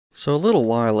So a little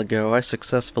while ago, I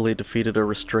successfully defeated a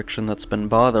restriction that's been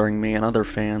bothering me and other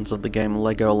fans of the game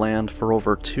LEGOLAND for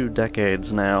over 2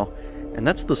 decades now, and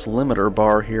that's this limiter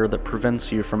bar here that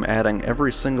prevents you from adding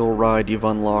every single ride you've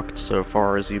unlocked so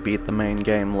far as you beat the main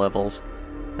game levels.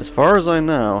 As far as I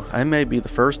know, I may be the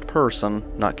first person,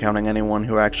 not counting anyone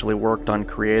who actually worked on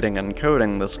creating and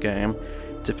coding this game,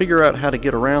 to figure out how to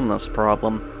get around this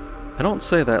problem. I don't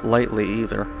say that lightly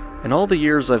either. In all the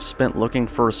years I've spent looking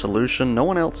for a solution, no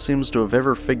one else seems to have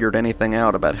ever figured anything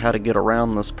out about how to get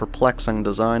around this perplexing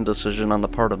design decision on the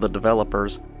part of the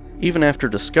developers. Even after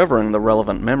discovering the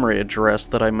relevant memory address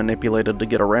that I manipulated to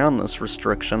get around this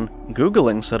restriction,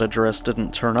 Googling said address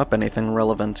didn't turn up anything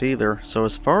relevant either, so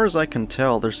as far as I can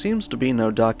tell, there seems to be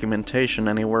no documentation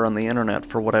anywhere on the internet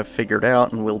for what I've figured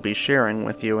out and will be sharing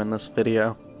with you in this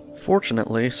video.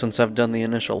 Fortunately, since I've done the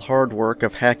initial hard work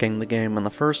of hacking the game in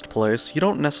the first place, you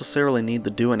don't necessarily need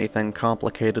to do anything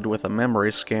complicated with a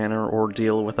memory scanner or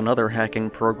deal with another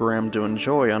hacking program to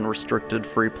enjoy unrestricted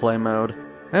free play mode.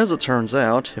 As it turns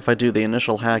out, if I do the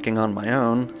initial hacking on my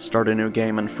own, start a new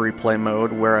game in free play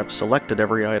mode where I've selected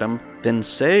every item, then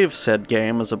save said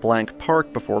game as a blank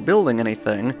park before building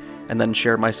anything, and then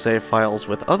share my save files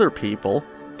with other people,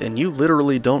 then you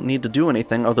literally don't need to do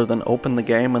anything other than open the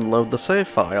game and load the save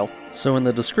file. So in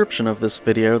the description of this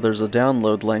video there's a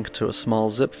download link to a small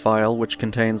zip file which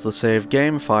contains the save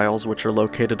game files which are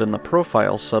located in the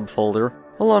Profiles subfolder,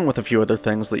 along with a few other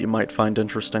things that you might find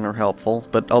interesting or helpful,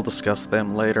 but I'll discuss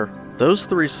them later. Those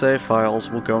 3 save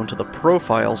files will go into the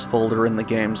Profiles folder in the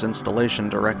game's installation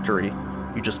directory.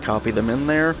 You just copy them in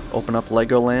there, open up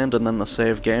LEGOLAND and then the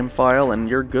save game file, and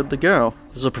you're good to go.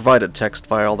 There's a provided text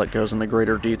file that goes into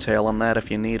greater detail on that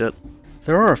if you need it.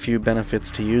 There are a few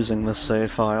benefits to using this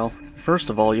save file. First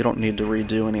of all, you don't need to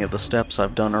redo any of the steps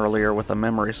I've done earlier with a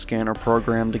memory scanner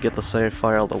program to get the save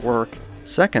file to work.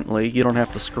 Secondly, you don't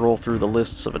have to scroll through the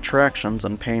lists of attractions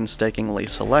and painstakingly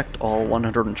select all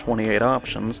 128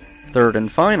 options. Third and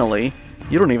finally,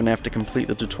 you don't even have to complete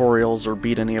the tutorials or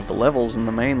beat any of the levels in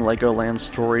the main LEGOLAND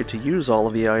story to use all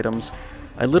of the items.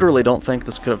 I literally don't think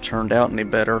this could have turned out any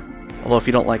better. Although if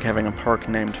you don't like having a park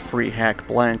named Free Hack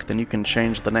Blank, then you can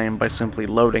change the name by simply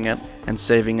loading it and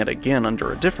saving it again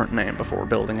under a different name before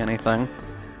building anything.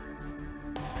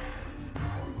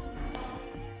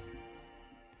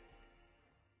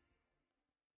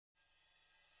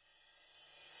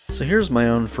 So here's my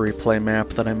own free play map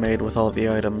that I made with all the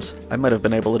items. I might have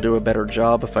been able to do a better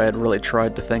job if I had really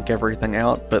tried to think everything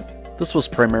out, but this was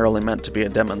primarily meant to be a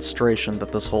demonstration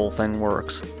that this whole thing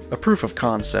works. A proof of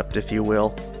concept, if you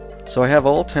will. So I have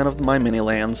all 10 of my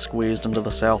mini-lands squeezed into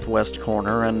the southwest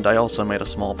corner, and I also made a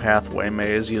small pathway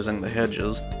maze using the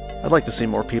hedges. I'd like to see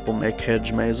more people make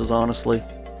hedge mazes, honestly.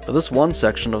 But this one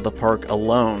section of the park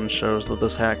alone shows that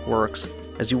this hack works,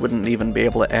 as you wouldn't even be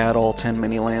able to add all 10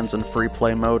 mini-lands in free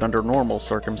play mode under normal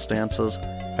circumstances.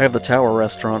 I have the tower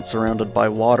restaurant surrounded by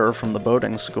water from the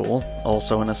boating school,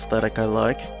 also an aesthetic I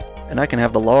like. And I can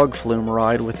have the log flume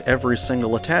ride with every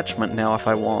single attachment now if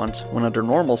I want, when under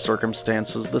normal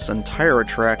circumstances this entire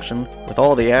attraction, with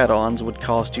all the add-ons, would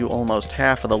cost you almost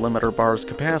half of the limiter bar's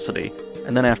capacity.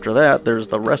 And then after that, there's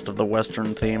the rest of the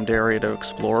western-themed area to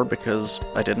explore because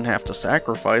I didn't have to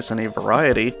sacrifice any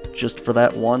variety just for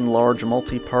that one large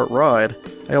multi-part ride.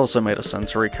 I also made a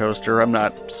sensory coaster. I'm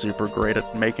not super great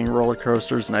at making roller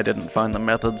coasters, and I didn't find the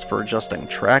methods for adjusting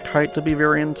track height to be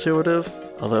very intuitive.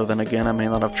 Although then again, I may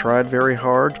not have tried very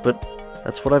hard, but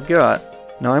that's what I've got.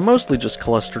 Now I mostly just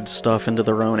clustered stuff into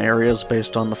their own areas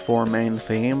based on the 4 main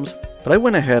themes, but I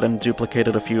went ahead and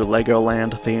duplicated a few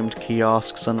LEGOLAND themed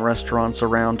kiosks and restaurants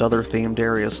around other themed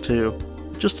areas too,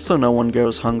 just so no one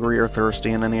goes hungry or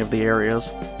thirsty in any of the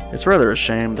areas. It's rather a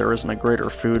shame there isn't a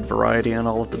greater food variety in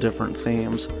all of the different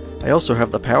themes. I also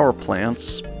have the power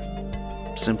plants,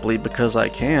 simply because I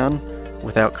can,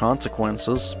 without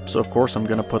consequences, so of course I'm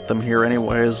gonna put them here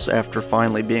anyways after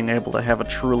finally being able to have a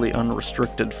truly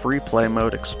unrestricted free play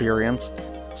mode experience.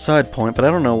 Side point, but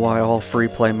I don't know why all free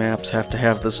play maps have to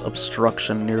have this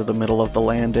obstruction near the middle of the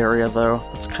land area though.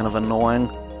 It's kind of annoying.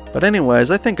 But anyways,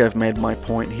 I think I've made my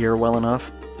point here well enough.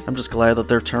 I'm just glad that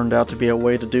there turned out to be a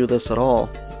way to do this at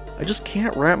all. I just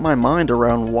can't wrap my mind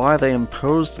around why they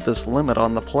imposed this limit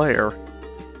on the player,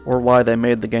 or why they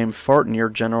made the game fart in your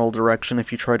general direction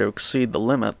if you try to exceed the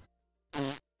limit.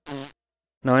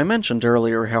 Now I mentioned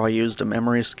earlier how I used a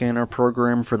memory scanner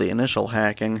program for the initial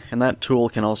hacking, and that tool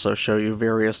can also show you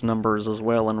various numbers as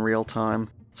well in real time,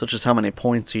 such as how many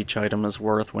points each item is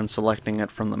worth when selecting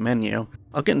it from the menu.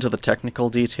 I'll get into the technical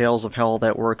details of how all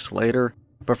that works later,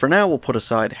 but for now we'll put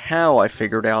aside how I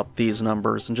figured out these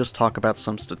numbers and just talk about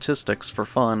some statistics for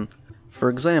fun. For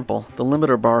example, the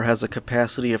limiter bar has a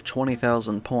capacity of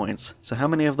 20,000 points, so how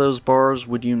many of those bars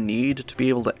would you need to be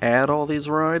able to add all these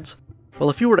rides? Well,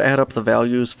 if you were to add up the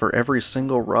values for every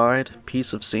single ride,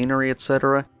 piece of scenery,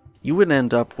 etc., you would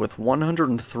end up with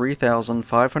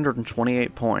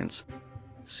 103,528 points.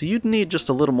 So you'd need just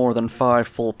a little more than 5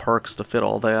 full parks to fit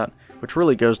all that, which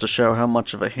really goes to show how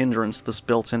much of a hindrance this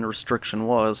built-in restriction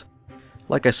was.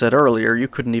 Like I said earlier, you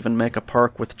couldn't even make a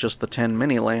park with just the 10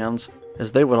 mini-lands,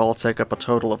 as they would all take up a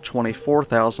total of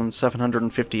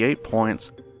 24,758 points.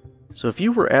 So if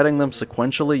you were adding them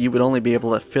sequentially, you would only be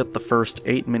able to fit the first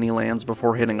 8 mini-lands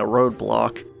before hitting a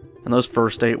roadblock, and those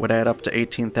first 8 would add up to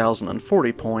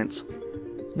 18,040 points.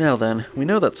 Now then, we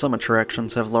know that some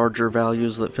attractions have larger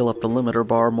values that fill up the limiter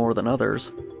bar more than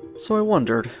others. So I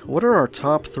wondered, what are our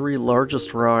top 3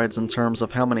 largest rides in terms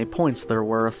of how many points they're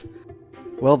worth?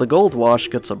 Well, the Gold Wash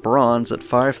gets a bronze at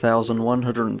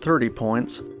 5,130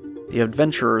 points. The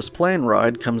Adventurer's Plane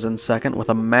Ride comes in second with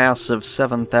a massive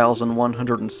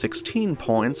 7,116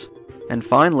 points. And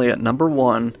finally, at number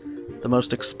 1, the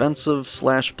most expensive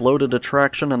 / bloated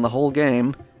attraction in the whole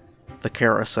game, the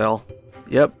Carousel.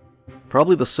 Yep,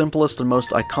 probably the simplest and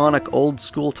most iconic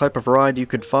old-school type of ride you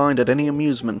could find at any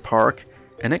amusement park,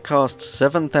 and it costs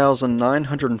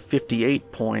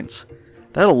 7,958 points.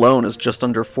 That alone is just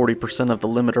under 40% of the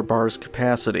limiter bar's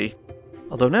capacity.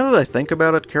 Although now that I think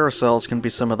about it, carousels can be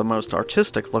some of the most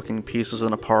artistic-looking pieces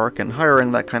in a park, and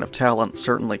hiring that kind of talent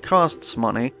certainly costs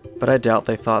money, but I doubt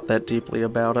they thought that deeply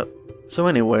about it. So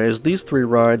anyways, these 3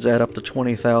 rides add up to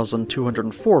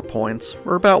 20,204 points,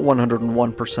 or about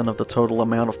 101% of the total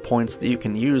amount of points that you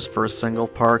can use for a single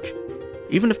park.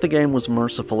 Even if the game was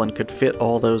merciful and could fit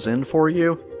all those in for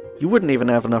you, you wouldn't even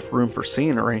have enough room for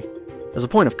scenery. As a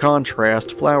point of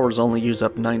contrast, flowers only use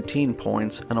up 19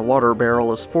 points, and a water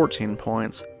barrel is 14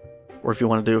 points. Or if you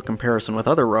want to do a comparison with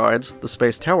other rides, the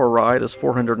Space Tower ride is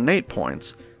 408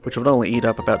 points, which would only eat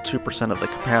up about 2% of the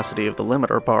capacity of the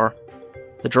limiter bar.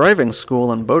 The Driving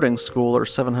School and Boating School are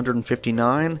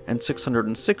 759 and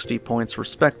 660 points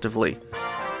respectively,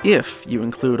 if you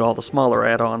include all the smaller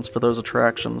add-ons for those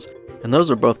attractions, and those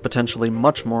are both potentially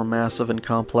much more massive and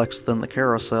complex than the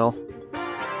Carousel.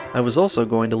 I was also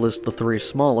going to list the 3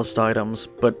 smallest items,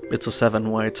 but it's a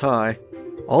 7-way tie.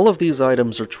 All of these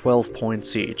items are 12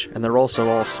 points each, and they're also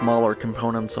all smaller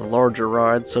components of larger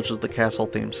rides such as the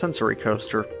castle-themed sensory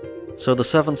coaster. So the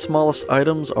 7 smallest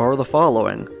items are the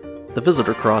following: the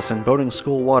Visitor Crossing, Boating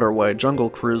School Waterway, Jungle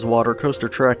Cruise Water, Coaster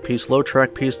Track Piece, Low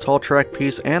Track Piece, Tall Track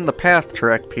Piece, and the Path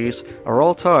Track Piece are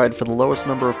all tied for the lowest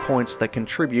number of points that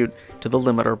contribute to the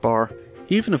limiter bar.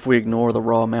 Even if we ignore the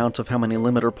raw amount of how many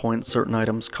limiter points certain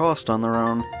items cost on their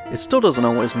own, it still doesn't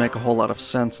always make a whole lot of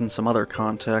sense in some other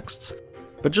contexts.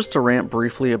 But just to rant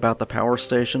briefly about the power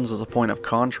stations as a point of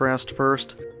contrast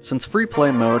first, since free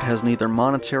play mode has neither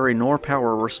monetary nor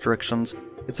power restrictions,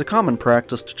 it's a common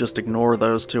practice to just ignore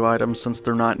those 2 items since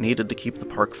they're not needed to keep the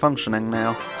park functioning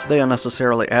now, so they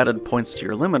unnecessarily added points to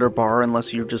your limiter bar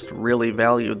unless you just really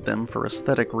valued them for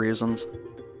aesthetic reasons.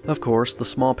 Of course, the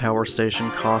small power station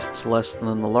costs less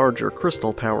than the larger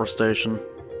crystal power station,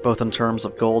 both in terms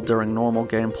of gold during normal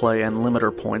gameplay and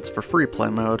limiter points for free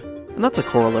play mode, and that's a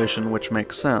correlation which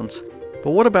makes sense.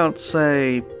 But what about,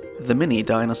 say, the mini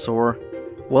dinosaur?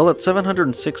 Well, at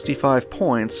 765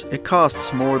 points, it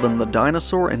costs more than the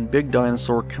dinosaur and big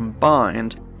dinosaur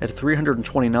combined at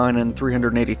 329 and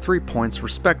 383 points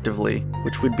respectively,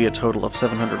 which would be a total of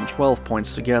 712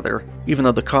 points together, even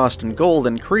though the cost in gold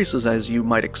increases as you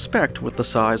might expect with the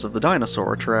size of the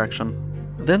dinosaur attraction.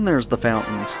 Then there's the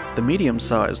fountains. The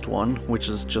medium-sized one, which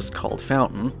is just called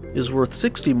Fountain, is worth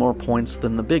 60 more points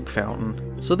than the big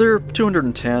fountain. So they're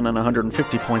 210 and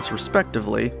 150 points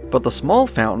respectively, but the small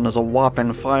fountain is a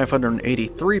whopping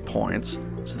 583 points,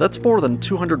 so that's more than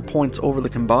 200 points over the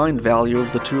combined value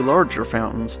of the 2 larger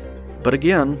fountains. But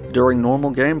again, during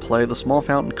normal gameplay, the small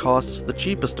fountain costs the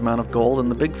cheapest amount of gold and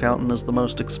the big fountain is the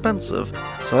most expensive,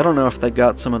 so I don't know if they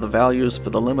got some of the values for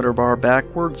the limiter bar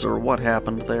backwards or what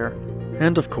happened there.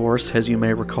 And of course, as you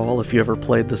may recall if you ever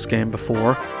played this game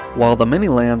before, while the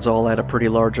mini-lands all add a pretty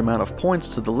large amount of points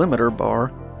to the limiter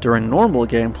bar, during normal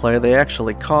gameplay they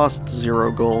actually cost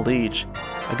 0 gold each.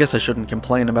 I guess I shouldn't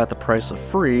complain about the price of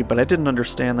free, but I didn't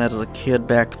understand that as a kid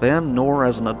back then, nor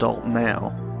as an adult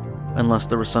now. Unless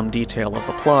there was some detail of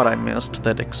the plot I missed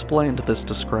that explained this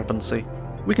discrepancy.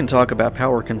 We can talk about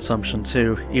power consumption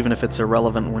too, even if it's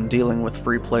irrelevant when dealing with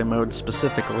free play mode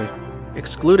specifically.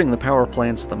 Excluding the power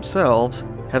plants themselves,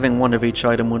 having one of each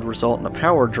item would result in a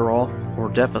power draw, or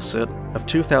deficit, of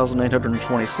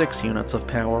 2,826 units of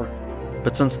power.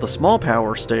 But since the small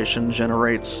power station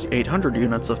generates 800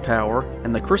 units of power,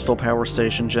 and the crystal power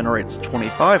station generates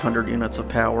 2500 units of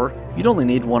power, you'd only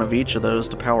need one of each of those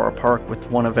to power a park with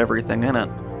one of everything in it.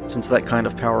 Since that kind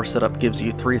of power setup gives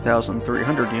you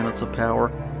 3,300 units of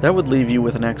power, that would leave you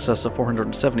with an excess of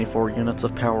 474 units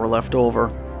of power left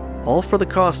over. All for the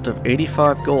cost of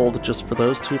 85 gold just for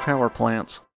those 2 power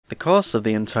plants. The cost of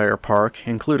the entire park,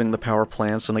 including the power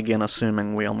plants, and again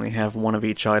assuming we only have one of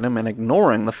each item and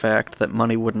ignoring the fact that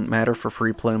money wouldn't matter for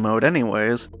free play mode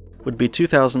anyways, would be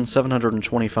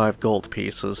 2,725 gold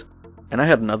pieces. And I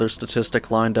had another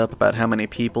statistic lined up about how many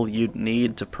people you'd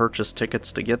need to purchase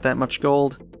tickets to get that much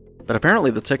gold, but apparently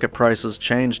the ticket prices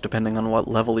change depending on what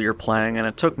level you're playing, and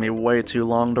it took me way too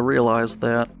long to realize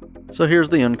that. So here's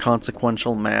the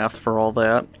inconsequential math for all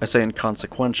that. I say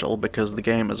inconsequential because the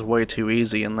game is way too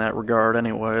easy in that regard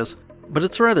anyways. But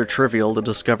it's rather trivial to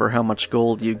discover how much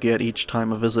gold you get each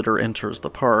time a visitor enters the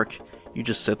park. You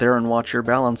just sit there and watch your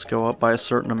balance go up by a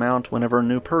certain amount whenever a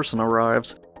new person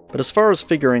arrives. But as far as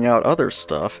figuring out other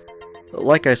stuff,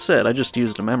 like I said, I just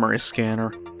used a memory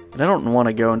scanner. And I don't want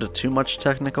to go into too much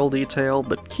technical detail,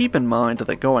 but keep in mind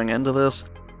that going into this,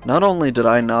 not only did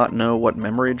I not know what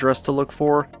memory address to look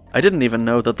for, I didn't even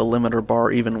know that the limiter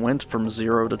bar even went from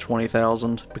 0 to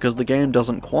 20,000, because the game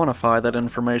doesn't quantify that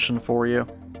information for you.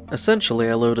 Essentially,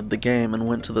 I loaded the game and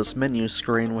went to this menu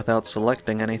screen without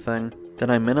selecting anything. Then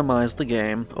I minimized the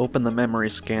game, opened the memory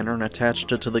scanner and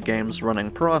attached it to the game's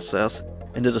running process,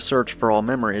 and did a search for all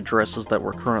memory addresses that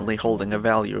were currently holding a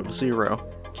value of 0.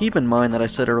 Keep in mind that I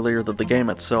said earlier that the game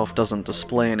itself doesn't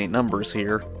display any numbers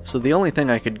here, so the only thing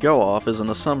I could go off is an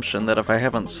assumption that if I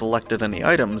haven't selected any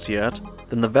items yet,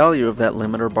 then the value of that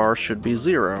limiter bar should be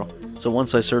 0. So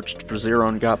once I searched for 0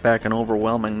 and got back an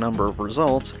overwhelming number of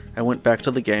results, I went back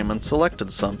to the game and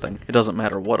selected something. It doesn't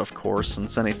matter what, of course,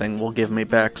 since anything will give me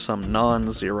back some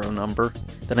non-0 number.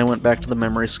 Then I went back to the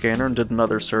memory scanner and did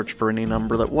another search for any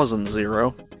number that wasn't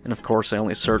 0, and of course I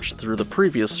only searched through the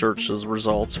previous search's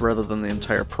results rather than the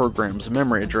entire program's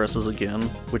memory addresses again,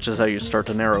 which is how you start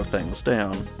to narrow things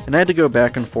down. And I had to go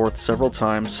back and forth several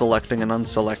times selecting and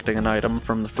unselecting an item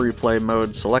from the free play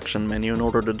mode selection menu in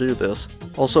order to do this.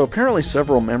 Also, apparently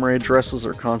several memory addresses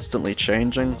are constantly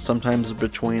changing, sometimes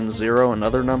between 0 and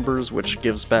other numbers, which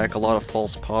gives back a lot of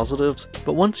false positives,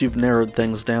 but once you've narrowed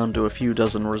things down to a few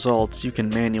dozen results, you can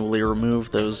manually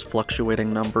remove those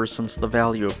fluctuating numbers since the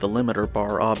value of the limiter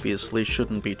bar obviously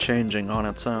shouldn't be changing on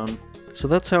its own. So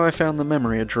that's how I found the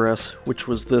memory address, which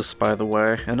was this, by the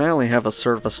way, and I only have a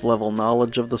surface level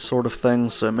knowledge of this sort of thing,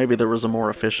 so maybe there was a more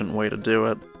efficient way to do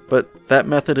it. But that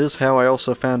method is how I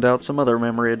also found out some other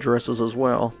memory addresses as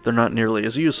well. They're not nearly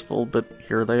as useful, but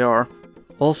here they are.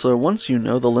 Also, once you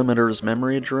know the limiter's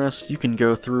memory address, you can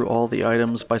go through all the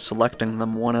items by selecting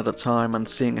them one at a time and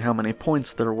seeing how many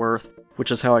points they're worth,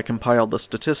 which is how I compiled the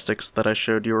statistics that I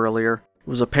showed you earlier. It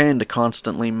was a pain to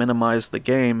constantly minimize the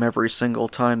game every single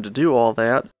time to do all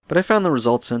that, but I found the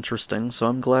results interesting, so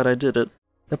I'm glad I did it.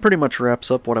 That pretty much wraps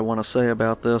up what I want to say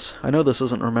about this. I know this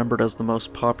isn't remembered as the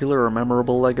most popular or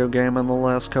memorable LEGO game in the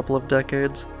last couple of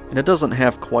decades, and it doesn't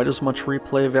have quite as much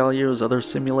replay value as other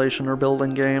simulation or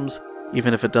building games,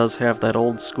 even if it does have that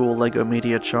old school LEGO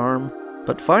media charm.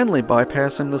 But finally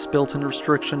bypassing this built-in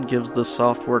restriction gives this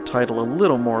software title a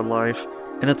little more life,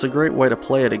 and it's a great way to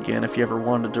play it again if you ever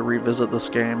wanted to revisit this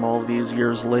game all these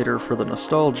years later for the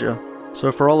nostalgia. So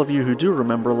for all of you who do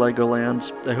remember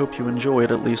LEGOLAND, I hope you enjoy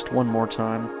it at least one more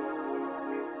time.